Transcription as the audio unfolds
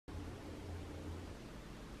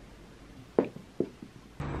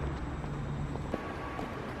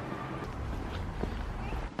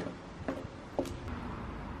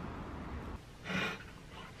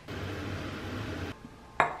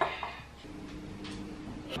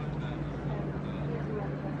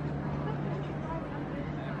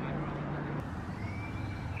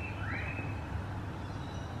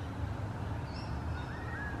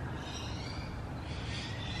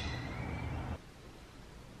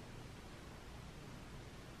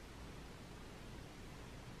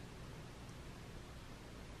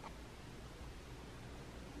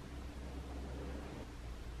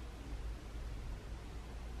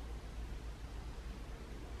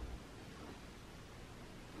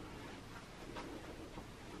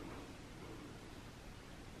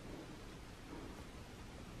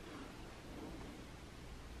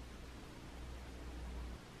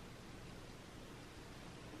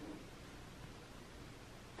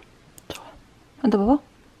看到不？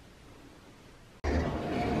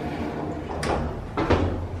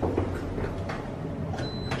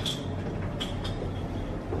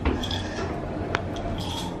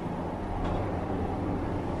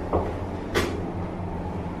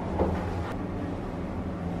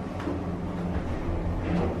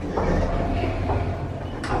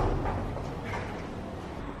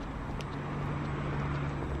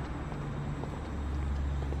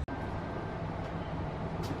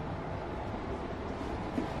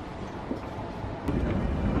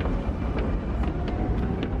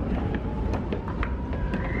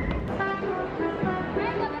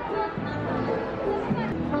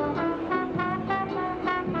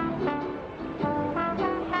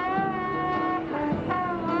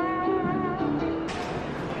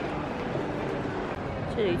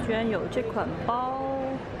这里居然有这款包，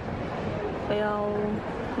我要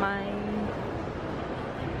买。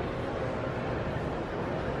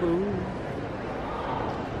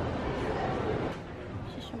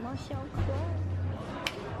是什么小可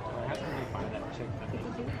爱？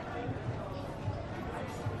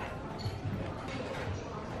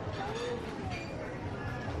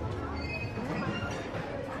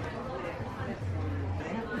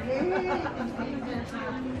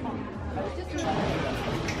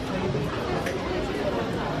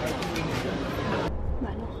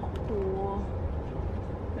买了好多，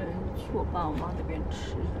去我爸我妈那边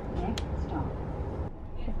吃。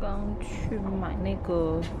我刚去买那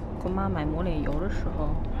个给我妈买抹脸油的时候，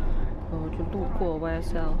就路过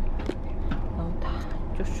YSL， 然后他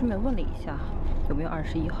就顺便问了一下有没有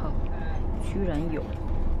21号，居然有，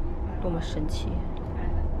多么神奇！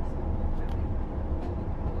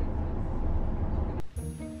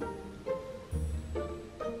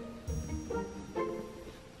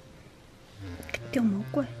掉毛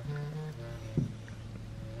怪，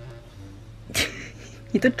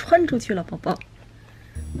你都穿出去了，宝宝。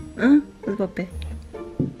我的宝贝，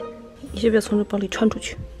你要不要从这包里穿出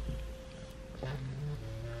去？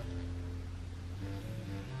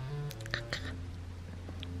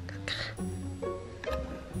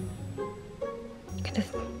你看这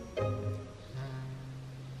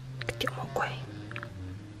个掉毛怪。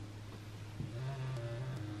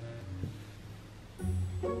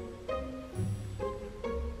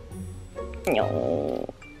牛。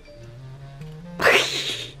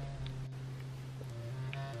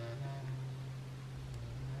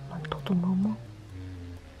偷摸摸。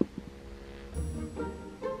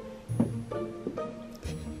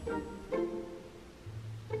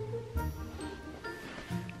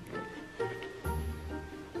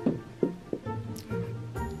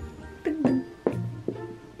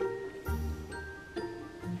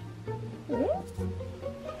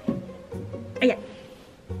哎呀！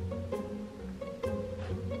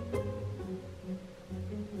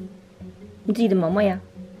你自己的毛毛呀。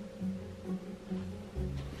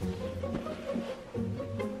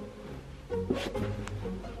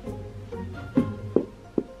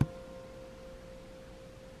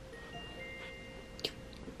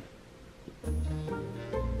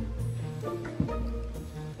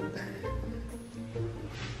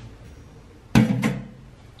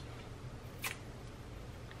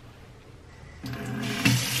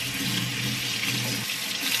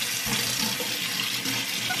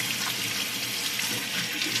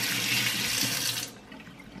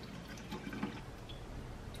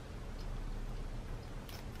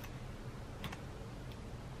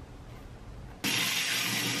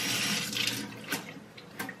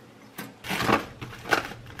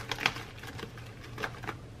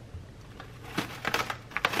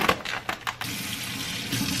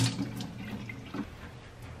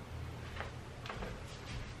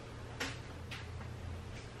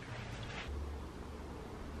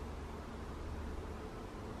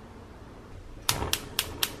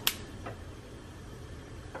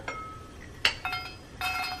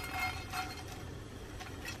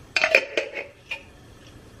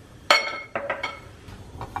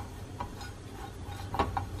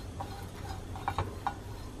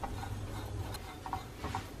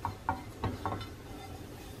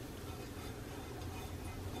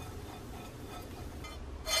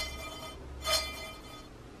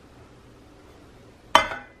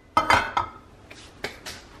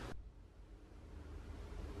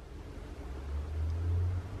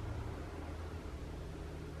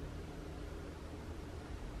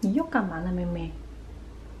你要干嘛呢，妹妹？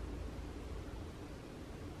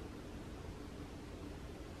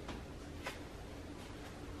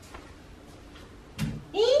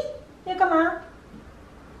咦，要干嘛？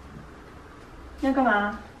要干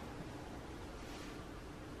嘛？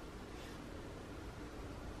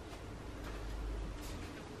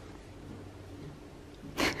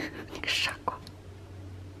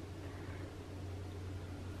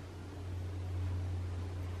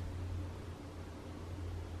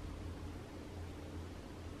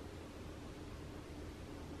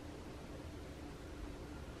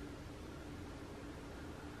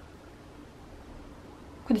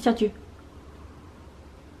快点下去，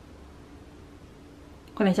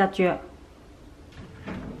快点下去。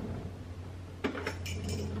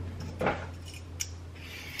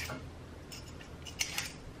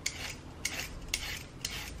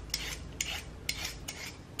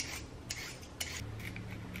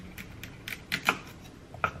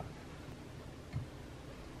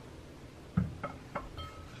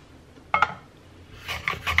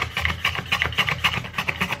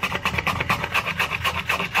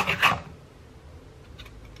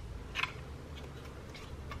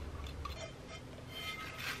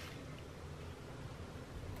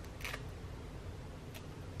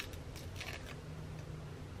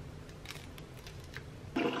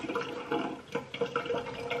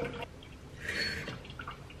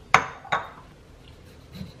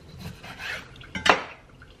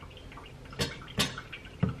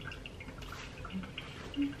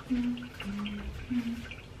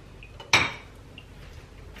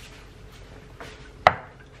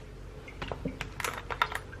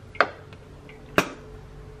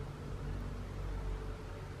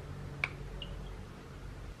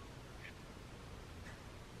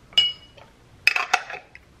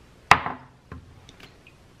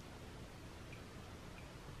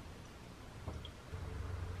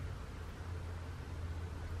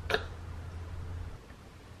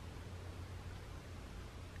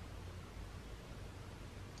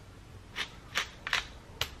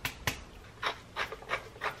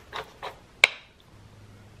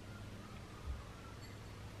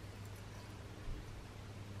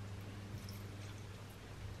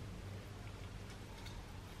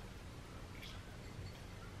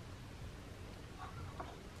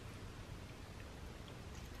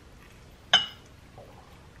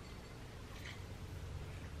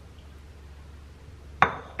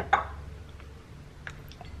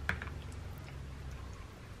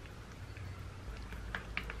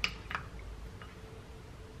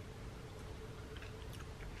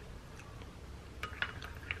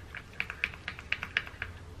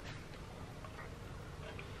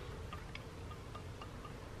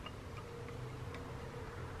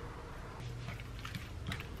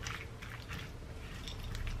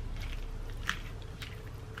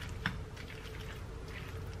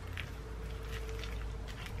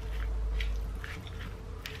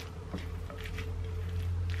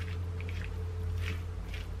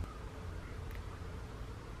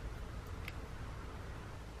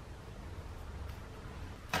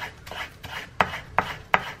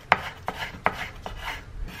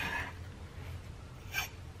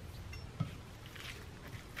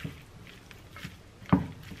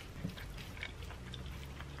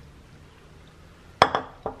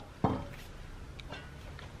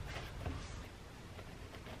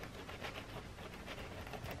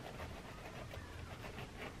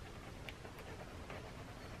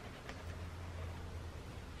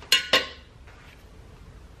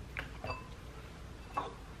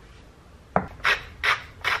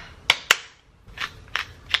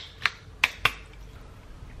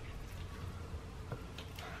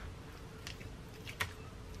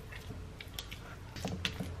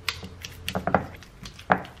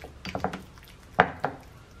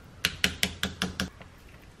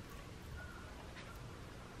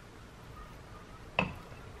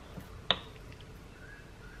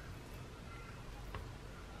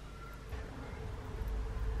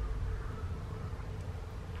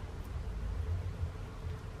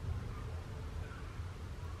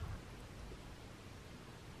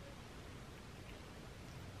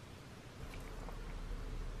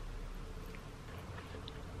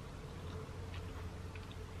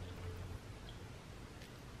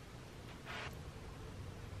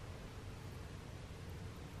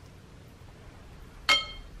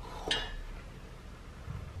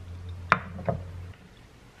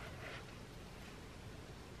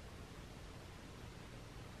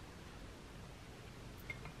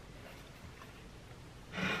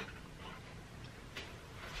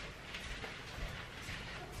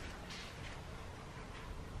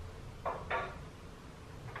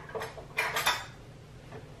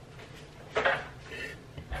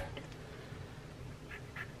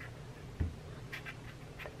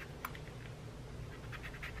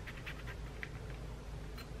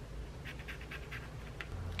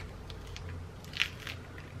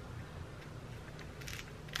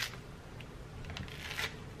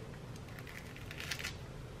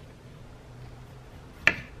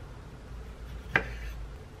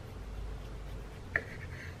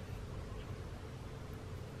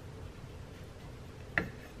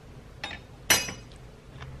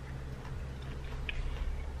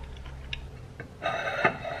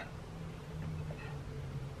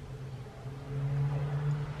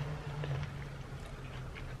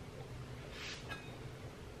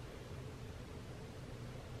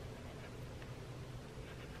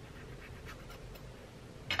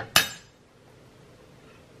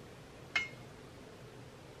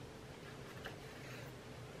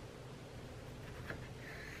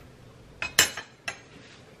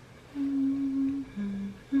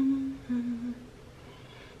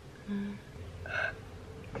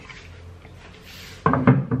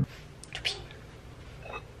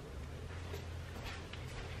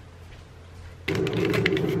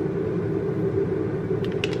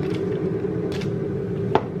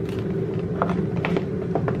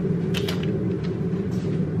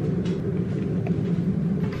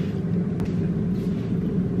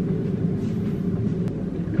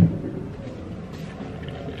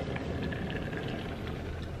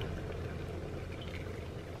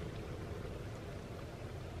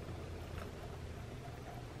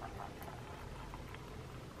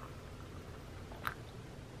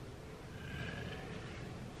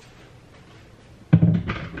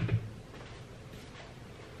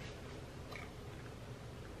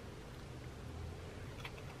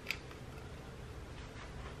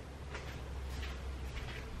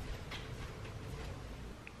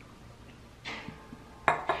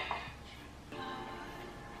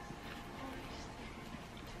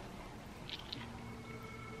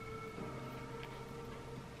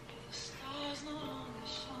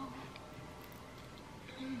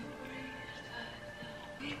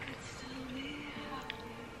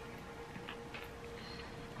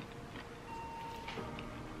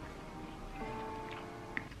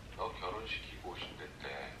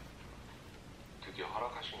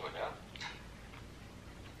 허락하신 거냐?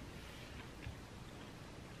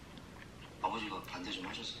 아버지가 반대 좀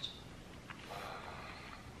하셨었죠.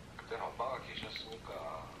 그땐 엄마가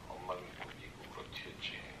계셨으니까 엄마 믿고 미국으로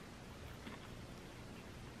튀었지.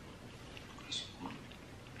 그랬었구만.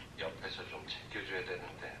 옆에서 좀 지켜줘야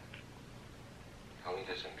되는데 형이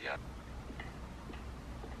돼서 미안.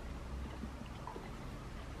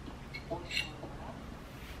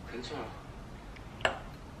 괜찮아.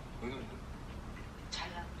 여기는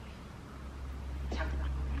잘난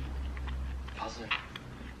장난 봤어요.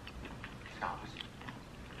 그 아버지.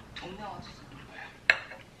 동네 와서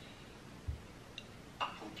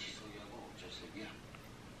아픈 기소하고 어쩔 색이야.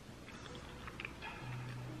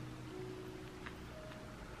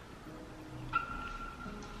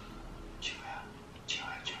 지호야,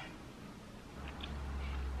 지호야, 지호야.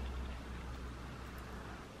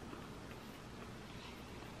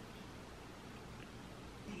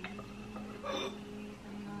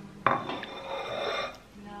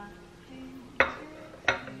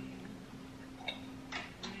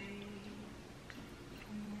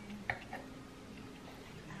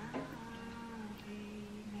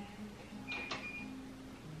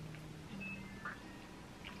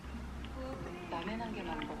 라면 한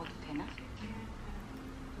개만 먹어도 되나?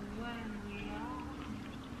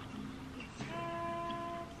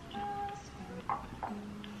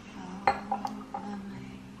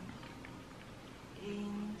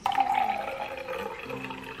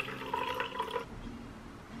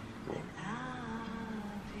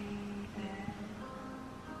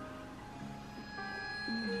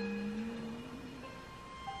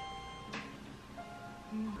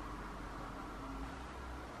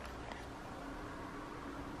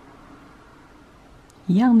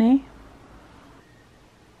一样呢。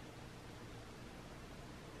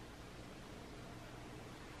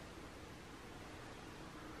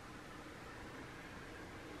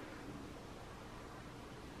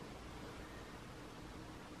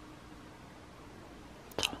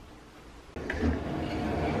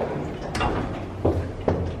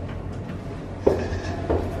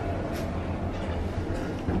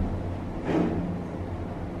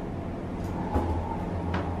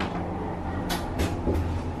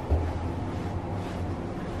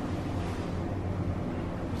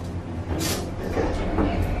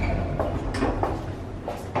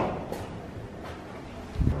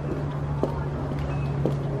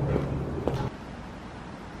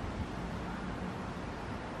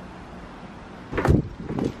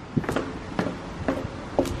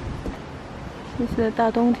 这是大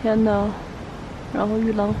冬天的，然后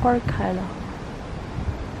玉兰花开了。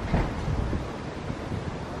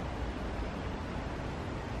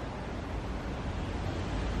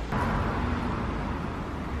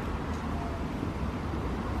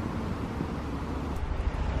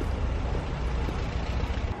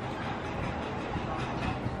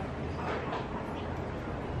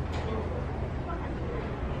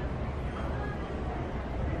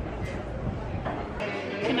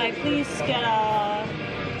Can I please get a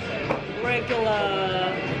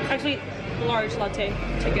regular, actually large latte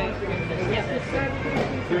to go? Yeah.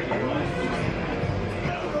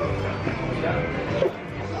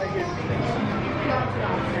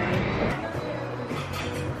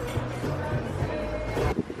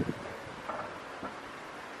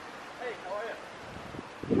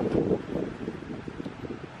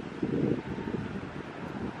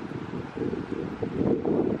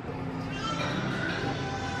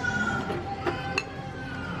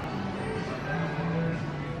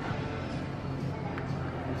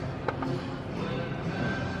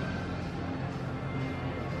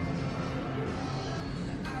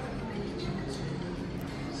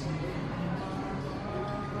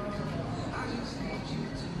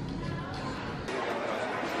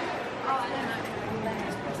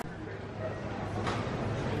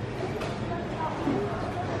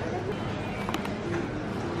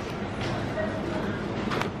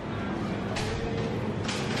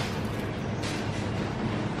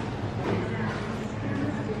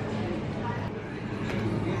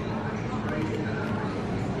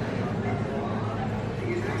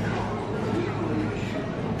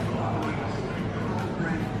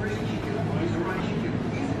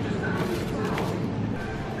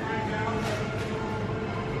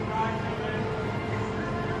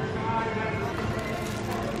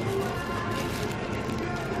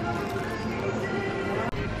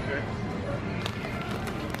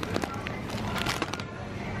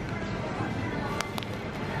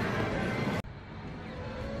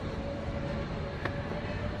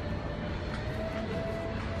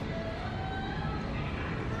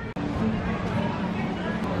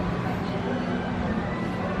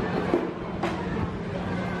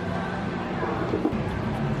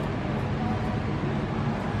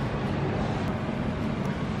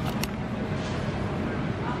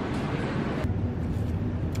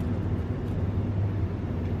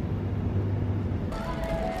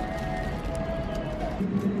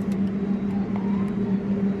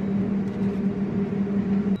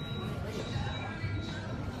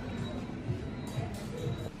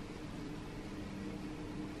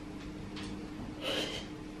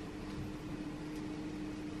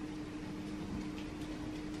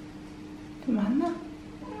 많나?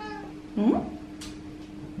 응?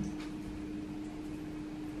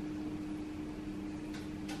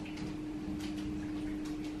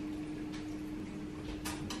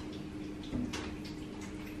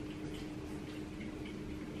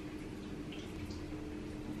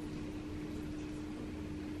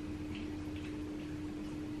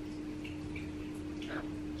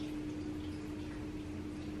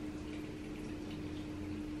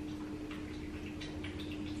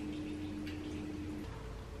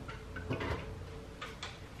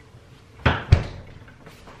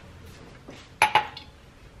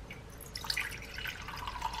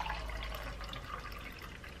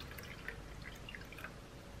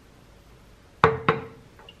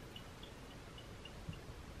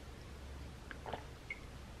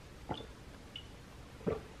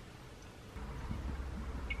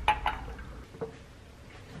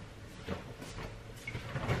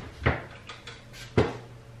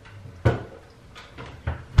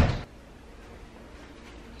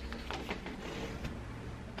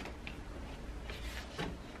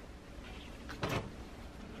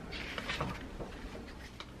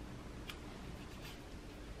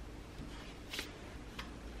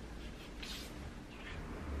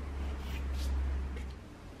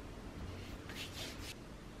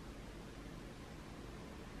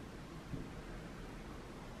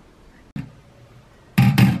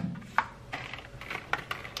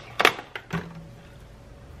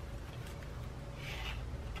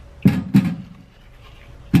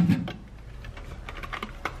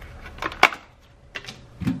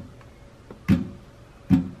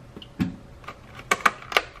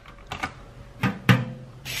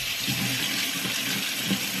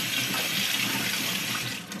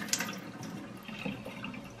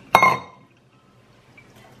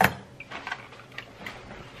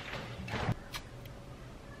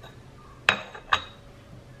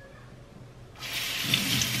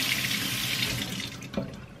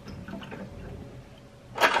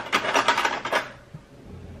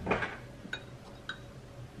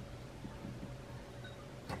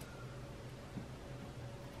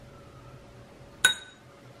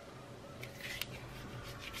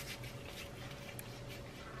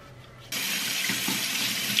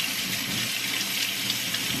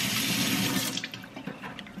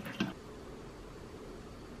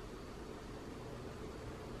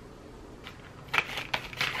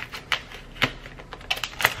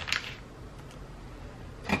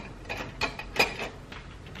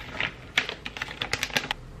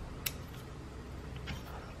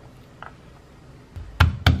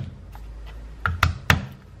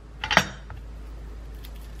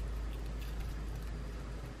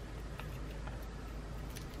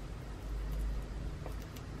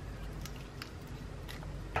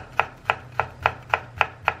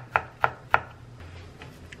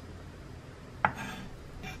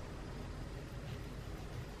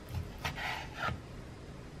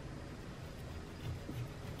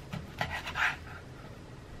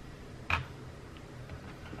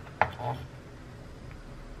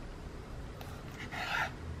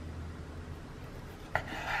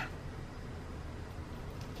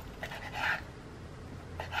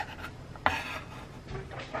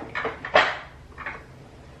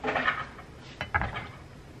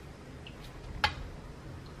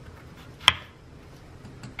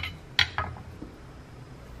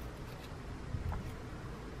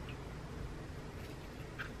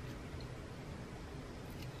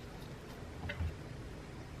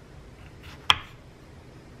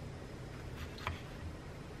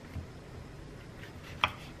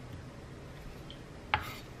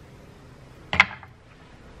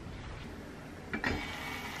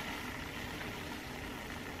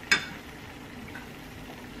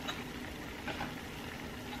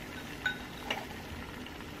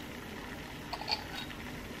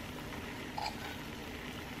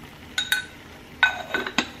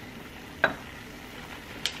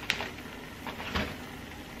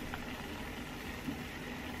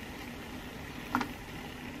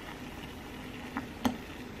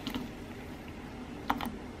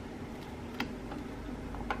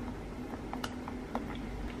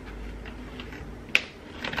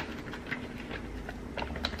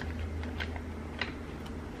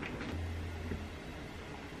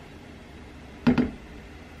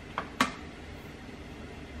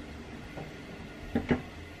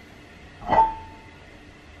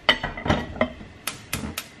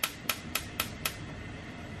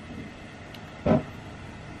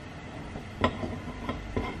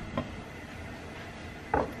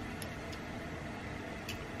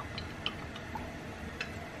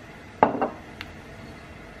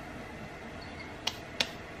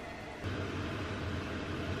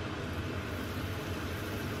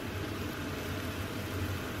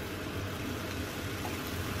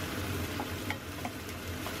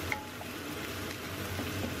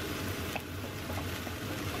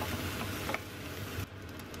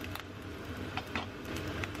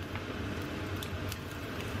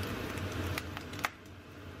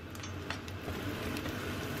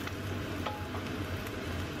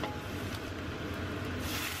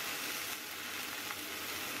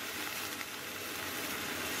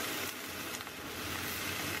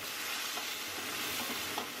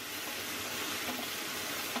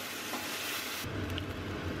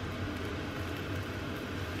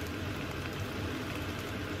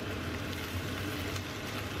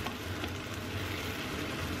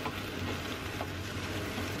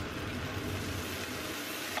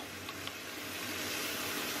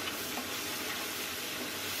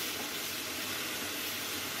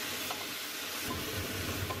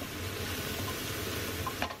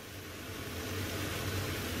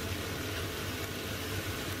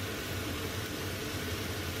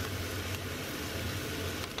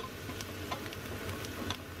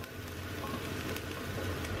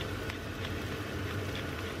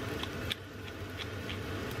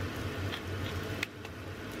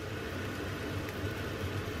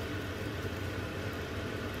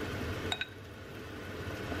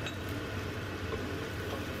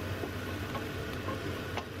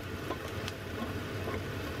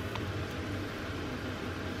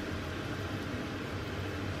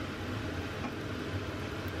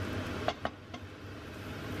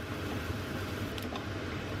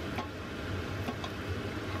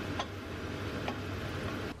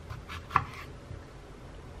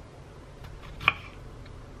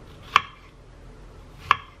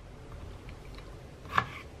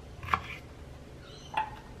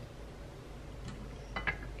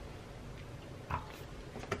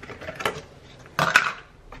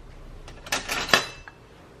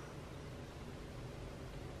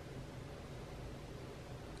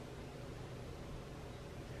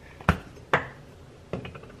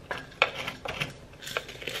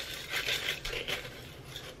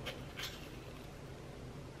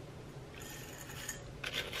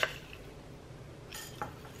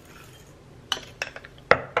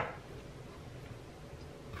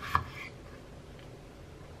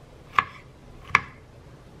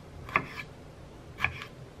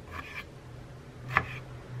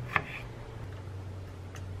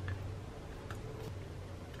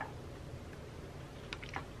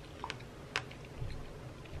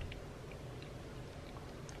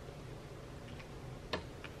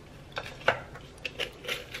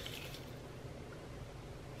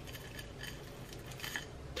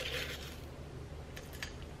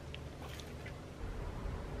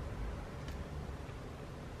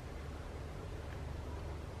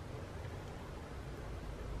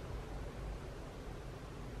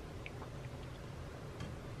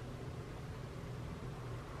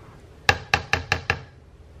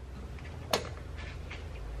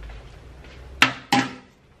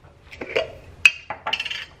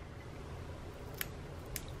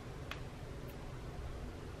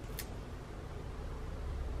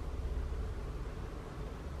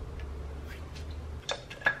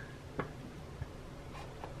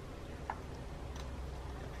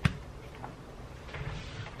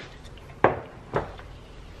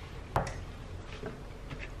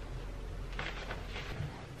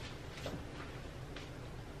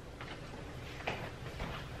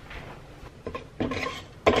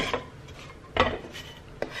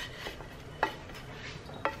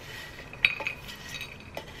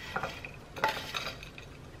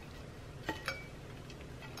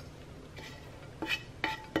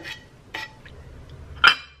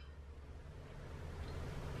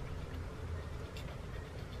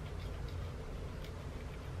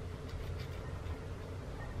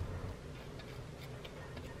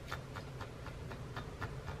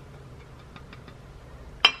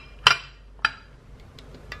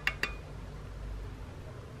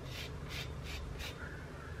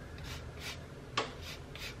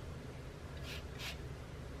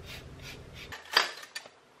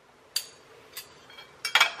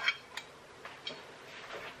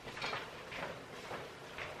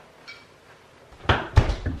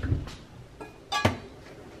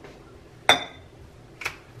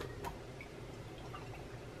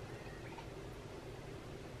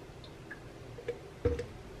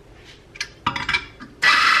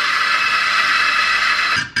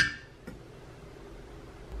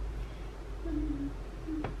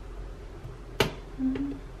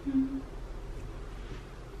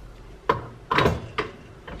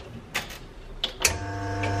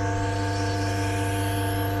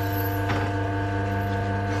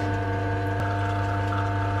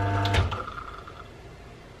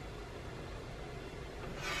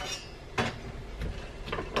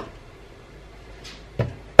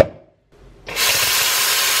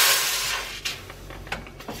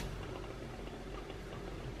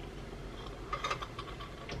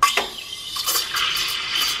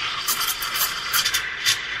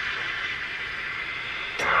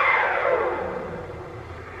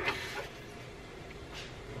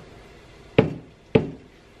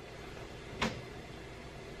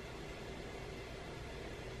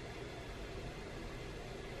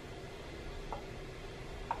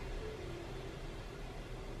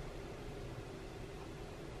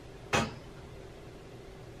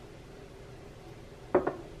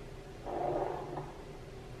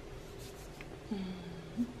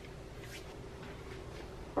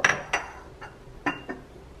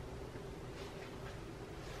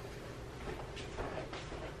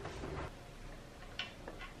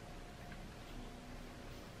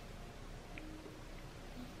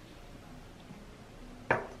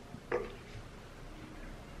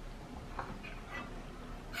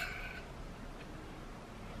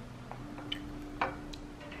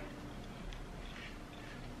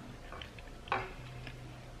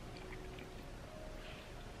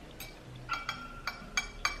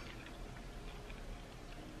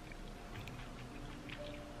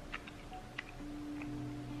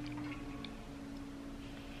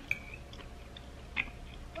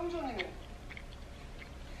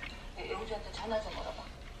 전화 좀 걸어봐.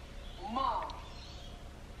 엄마.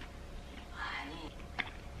 아니.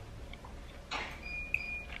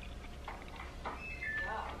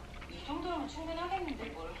 야, 이 정도면 충분하겠는데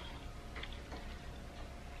뭘.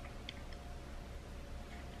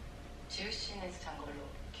 지우 씨는 산 걸로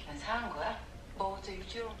기분 상한 거야? 너 어제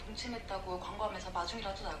유지호랑 동침했다고 광고하면서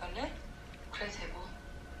마중이라도 나갈래? 그래 되고.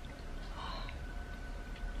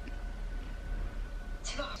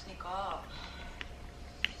 집에 갔으니까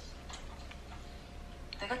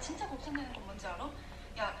내가 진짜 걱정되는 건 뭔지 알아?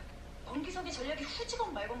 야, 권기석이 전략이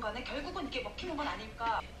후지건 말건 간에 결국은 이게 먹히는 건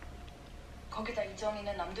아닐까. 거기다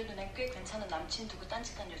이정희는 남들 눈엔 꽤 괜찮은 남친 두고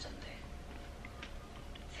딴짓한 여잔데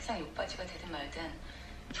세상 욕바지가 되든 말든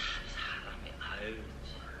참 사람이 아유.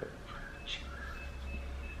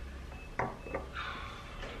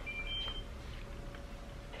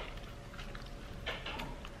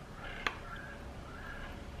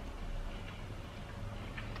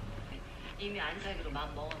 이미 안 살기로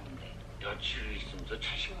마음 먹었는데. 며칠 있으면서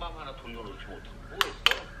자식 마음 하나 돌려놓지 못하고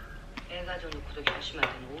뭐했어? 애 가져놓고도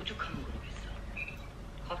결심할 때는 오죽하면 그러겠어.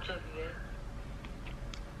 갑자기 왜?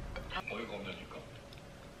 어이가 없냐니까?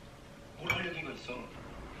 뭘 할 얘기가 있어?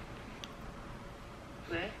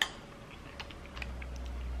 왜?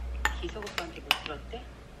 기석 오빠한테 못 들었대?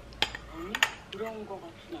 아니, 그런 거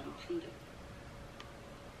같진 않던데.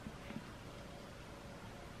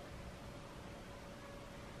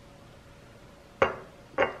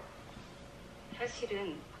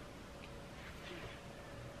 사실은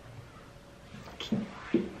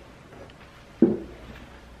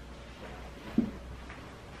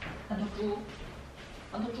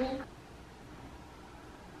안 줘.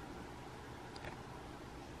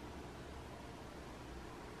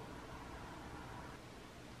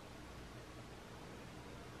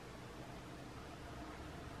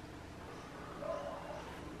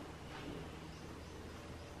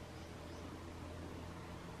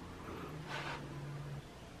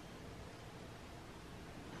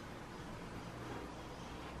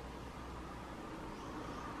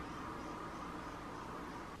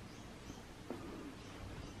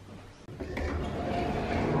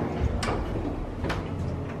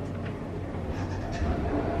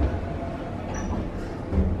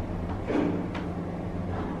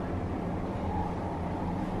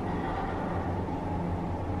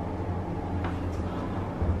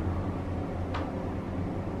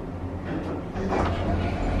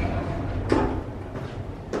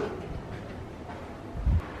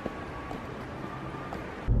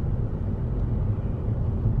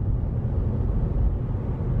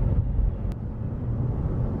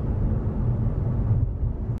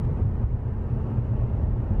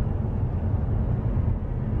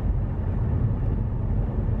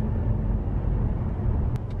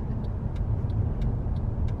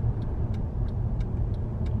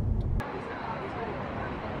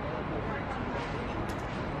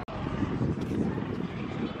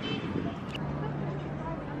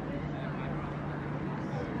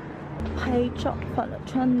拍照换了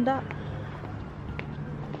穿搭。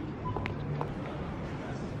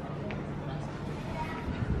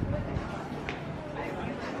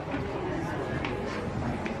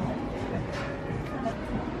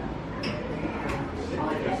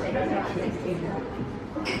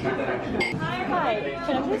Hi,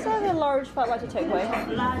 can I please have a large flat white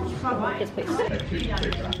takeaway? Large flat white. Yes, please. Can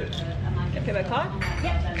I pay by card?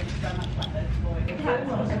 Yeah.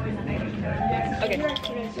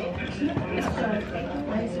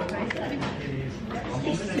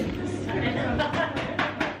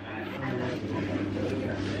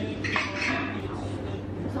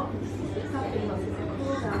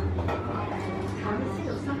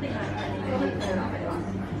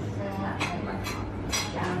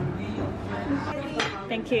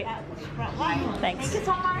 Thank you. Thanks. Thank you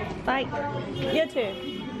so much. Bye. You too.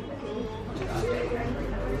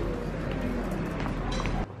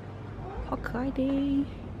 How pretty.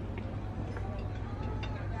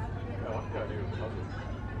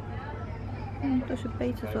 都是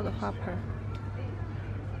杯子做的花盆。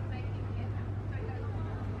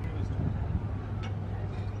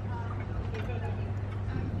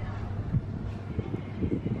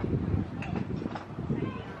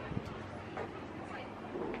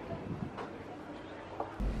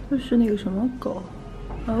这是那个什么狗？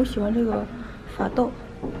啊，我喜欢这个法斗，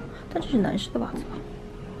但这是男士的袜子吧？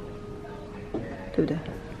对不对？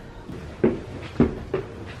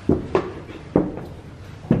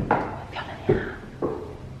漂亮呀！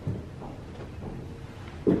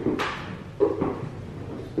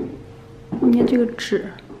你看这个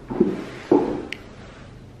纸。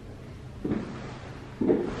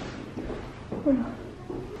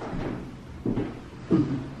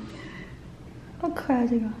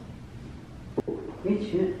这个。没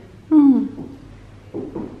去。嗯，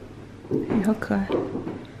好可爱。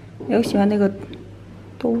我喜欢那个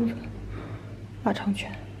兜子，大长裙。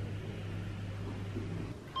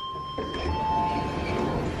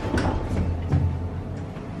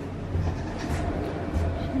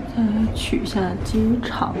现在去一下机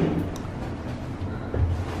场。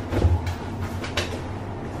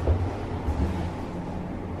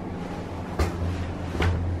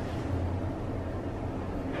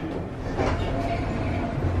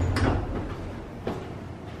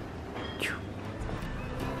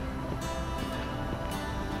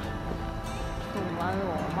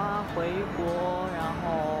回国，然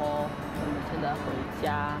后我们现在回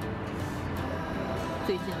家。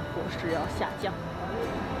最近伙食要下降，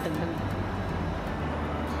等等。